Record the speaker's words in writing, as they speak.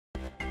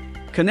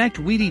Connect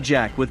WIDI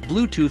Jack with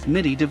Bluetooth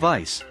MIDI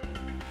device.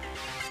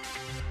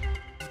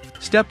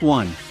 Step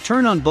 1.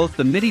 Turn on both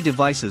the MIDI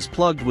devices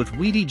plugged with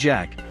WIDI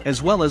Jack,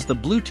 as well as the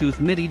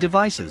Bluetooth MIDI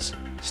devices.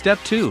 Step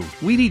 2.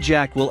 WIDI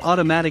Jack will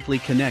automatically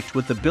connect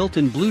with the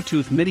built-in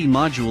Bluetooth MIDI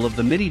module of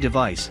the MIDI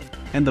device,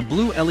 and the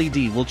blue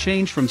LED will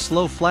change from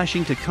slow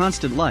flashing to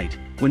constant light.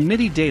 When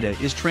MIDI data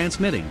is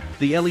transmitting,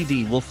 the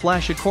LED will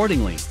flash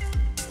accordingly.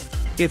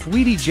 If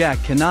WIDI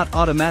Jack cannot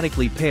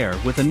automatically pair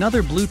with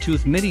another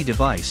Bluetooth MIDI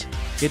device,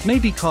 it may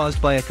be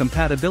caused by a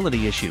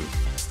compatibility issue.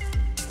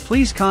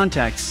 Please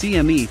contact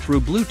CME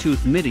through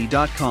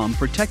BluetoothMidi.com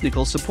for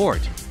technical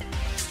support.